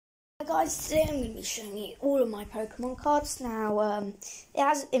Guys, today I'm going to be showing you all of my Pokemon cards. Now, it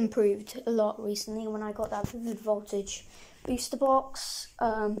has improved a lot recently when I got that Vivid Voltage booster box.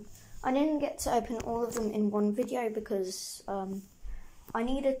 I didn't get to open all of them in one video because I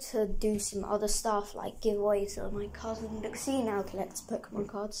needed to do some other stuff like giveaways to my cousin because he now collects Pokemon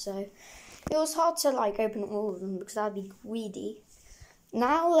cards, so it was hard to open all of them because that'd be greedy.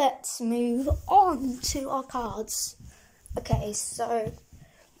 Now let's move on to our cards. Okay, so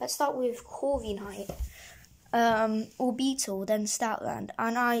let's start with Corviknight, Orbeetle, then Stoutland.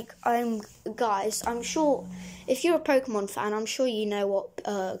 And I'm sure if you're a Pokemon fan, I'm sure you know what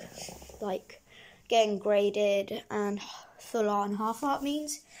getting graded and full art and half art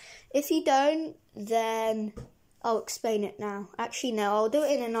means. If you don't, then I'll explain it now. Actually, no, I'll do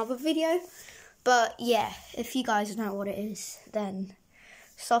it in another video. But yeah, if you guys know what it is, then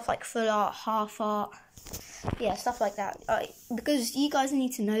stuff like full art, half art, yeah, stuff like that. Because you guys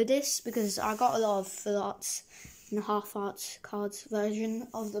need to know this, because I got a lot of full arts and half arts cards version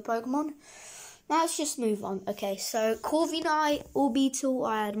of the Pokemon. Now let's just move on. Okay, so Corviknight, Orbeetle.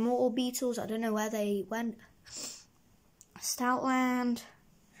 I had more Orbeetles. I don't know where they went. Stoutland,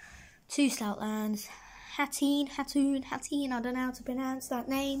 two Stoutlands, Hattoon. I don't know how to pronounce that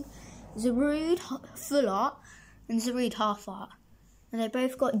name. Zarude, full art, and Zarude, half art. And they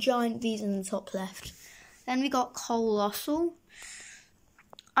both got giant V's in the top left. Then we got Coalossal.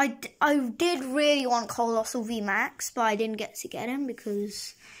 I did really want Coalossal V Max, but I didn't get to get him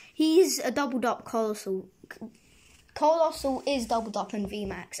because he's a doubled up Coalossal. Coalossal is doubled up in V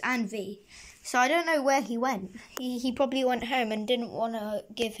Max and V. So I don't know where he went. He probably went home and didn't want to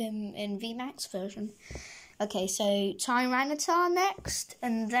give him in V Max version. Okay, so Tyranitar next.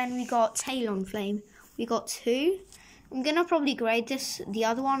 And then we got Talonflame. We got two. I'm going to probably grade this. The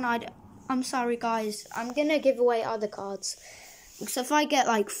other one, I'm sorry guys, I'm going to give away other cards. So if I get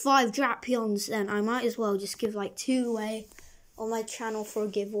 5 Drapions, then I might as well just give 2 away on my channel for a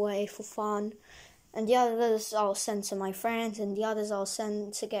giveaway for fun. And the others I'll send to my friends, and the others I'll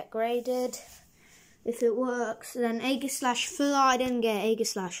send to get graded if it works. Then Aegislash full art, I didn't get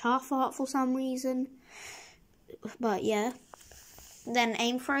Aegislash half art for some reason. But yeah. Then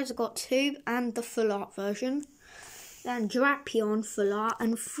Aimfrose, I got 2 and the full art version. Then Drapion full art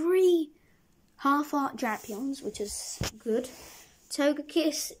and 3 half art Drapions, which is good.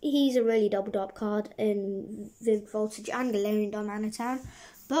 Togekiss, he's a really doubled up card in Vivid Voltage and Galarian Darmanitan.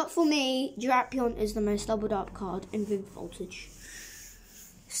 But for me, Drapion is the most doubled up card in Vivid Voltage.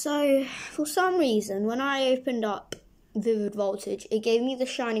 So, for some reason, when I opened up Vivid Voltage, it gave me the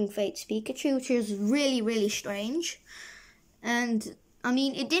Shining Fates Pikachu, which is really, really strange. And I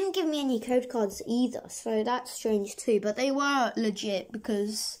mean, it didn't give me any code cards either, so that's strange too. But they were legit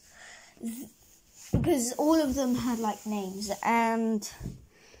because all of them had names, and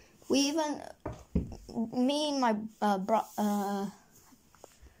me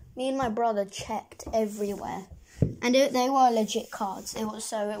and my brother checked everywhere, and they were legit cards. It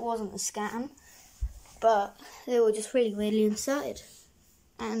wasn't a scam, but they were just really weirdly inserted,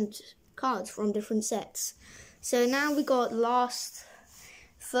 and cards from different sets. So now we got last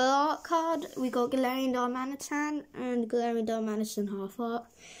full art card. We got Galarian Darmanitan and Galarian Darmanitan half art.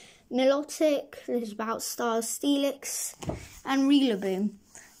 Nilotic, this is about Stars, Steelix, and Rillaboom.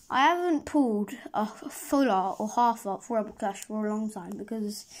 I haven't pulled a full art or half art for Rebel Clash for a long time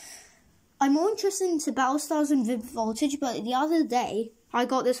because I'm more interested into Battle Stars and Vivid Voltage, but the other day I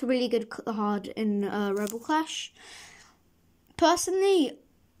got this really good card in Rebel Clash. Personally,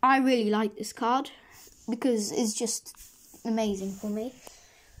 I really like this card because it's just amazing for me.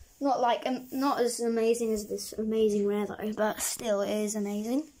 Not as amazing as this amazing rare though, but still it is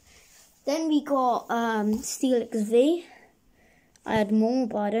amazing. Then we got Steelix V. I had more,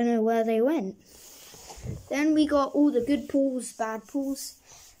 but I don't know where they went. Then we got all the good pulls, bad pulls.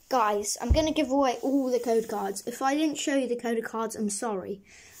 Guys, I'm going to give away all the code cards. If I didn't show you the code cards, I'm sorry.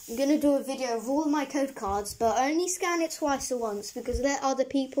 I'm going to do a video of all my code cards, but only scan it twice or once because let other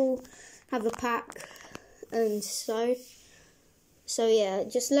people have a pack. And so yeah,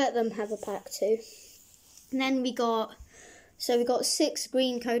 just let them have a pack too. And then we got 6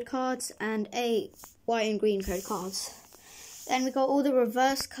 green code cards and 8 white and green code cards. Then we got all the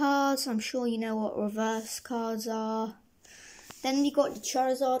reverse cards. I'm sure you know what reverse cards are. Then we got the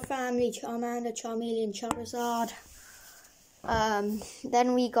Charizard family, Charmander, Charmeleon, Charizard.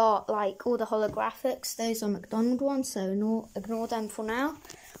 Then we got all the holographics. Those are McDonald ones, so ignore them for now.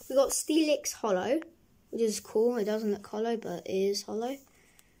 We got Steelix Holo, which is cool. It doesn't look hollow, but it is hollow.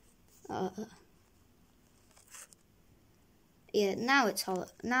 Yeah, now it's hollow.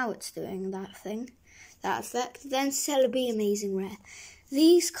 Now it's doing that thing, that effect. Then Celebi Amazing Rare.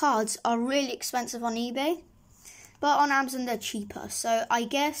 these cards are really expensive on eBay, but on Amazon they're cheaper. So I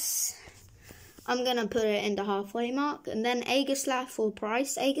guess I'm going to put it in the halfway mark. And then Aegislash full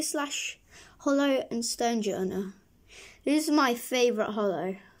price, Aegislash Holo and Stonejourner. This is my favourite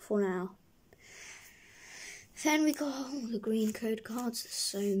holo for now. Then we got the green code cards. There's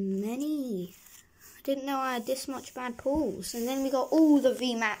so many. I didn't know I had this much bad pulls. And then we got all the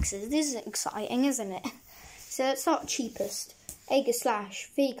VMAXs. This is exciting, isn't it? So let's start cheapest.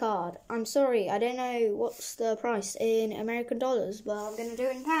 Aegislash V card. I'm sorry, I don't know what's the price in American dollars, but I'm going to do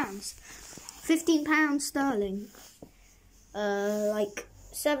it in pounds. £15 sterling. Like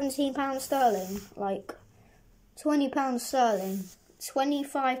 £17 sterling. Like £20 sterling.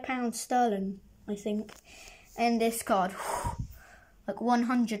 £25 sterling, I think. And this card, like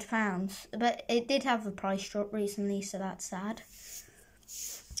 £100. But it did have a price drop recently, so that's sad.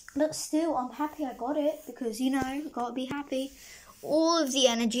 But still, I'm happy I got it because, you know, gotta be happy. All of the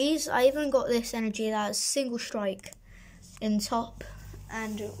energies, I even got this energy that's single strike in top.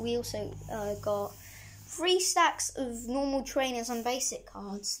 And we also got 3 stacks of normal trainers and basic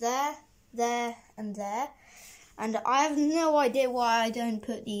cards. There, and there. And I have no idea why I don't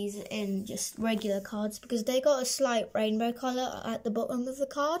put these in just regular cards, because they got a slight rainbow colour at the bottom of the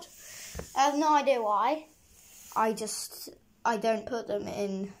card. I have no idea why. I don't put them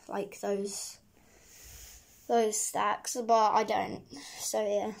in like those stacks, but I don't. So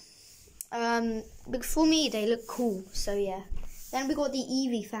yeah. But for me they look cool, so yeah. Then we got the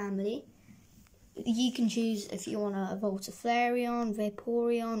Eevee family. You can choose if you want a Voltaflarion,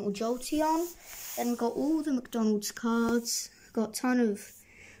 Vaporeon or Jolteon. Then we've got all the McDonald's cards. Got a ton of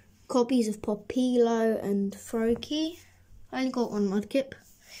copies of Popilo and Froakie. I only got one Mudkip.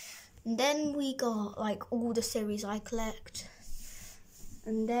 And then we got like all the series I collect.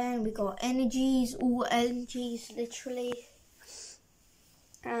 And then we got energies, all energies literally.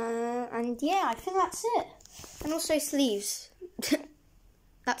 And yeah, I think that's it. And also sleeves.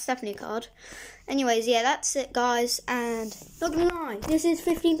 That's definitely a card. Anyways, yeah, that's it, guys. And not gonna lie, this is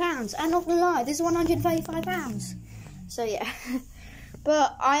 £15. And not gonna lie, this is £135. So yeah.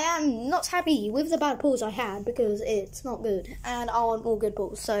 But I am not happy with the bad pulls I had because it's not good. And I want more good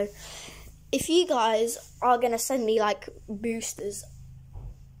pulls. So if you guys are gonna send me like boosters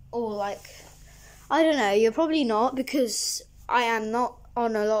or like, I don't know, you're probably not, because I am not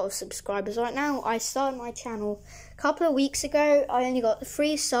on a lot of subscribers right now. I started my channel a couple of weeks ago. I only got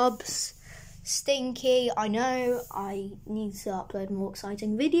 3 subs. Stinky, I know. I need to upload more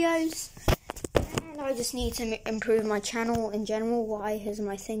exciting videos, and I just need to improve my channel in general. Why has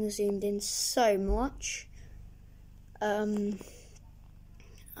my thing zoomed in so much? Okay,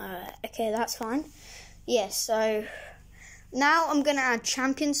 that's fine. Yeah, so now I'm gonna add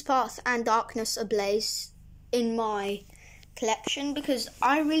Champion's Path and Darkness Ablaze in my collection, because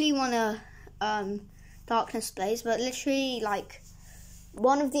I really want to Darkness Ablaze, but literally like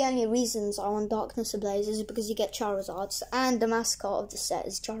one of the only reasons I want Darkness Ablaze is because you get Charizards, and the mascot of the set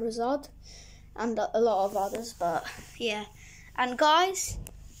is Charizard, and a lot of others. But yeah, and guys,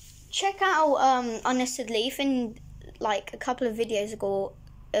 check out Unlisted Leaf. In like a couple of videos ago,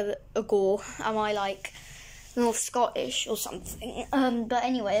 am I like North Scottish or something? But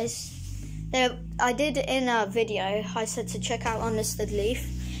anyways, I did in a video, I said to check out Unlisted Leaf,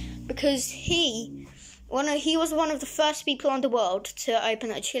 because he was one of the first people in the world to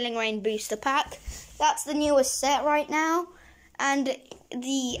open a Chilling Reign booster pack. That's the newest set right now, and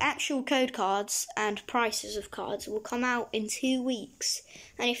the actual code cards and prices of cards will come out in 2 weeks.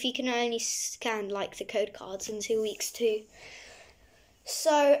 And if you can only scan like the code cards in 2 weeks too.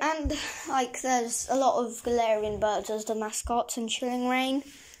 So, and like there's a lot of Galarian birds as the mascots in Chilling Reign.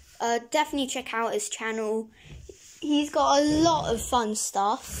 Definitely check out his channel. He's got a lot of fun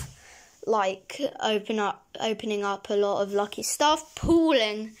stuff, like opening up a lot of lucky stuff,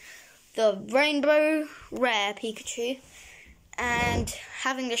 pulling the Rainbow Rare Pikachu, and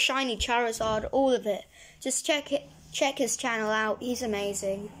having the shiny Charizard, all of it. Just check his channel out. He's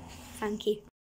amazing. Thank you.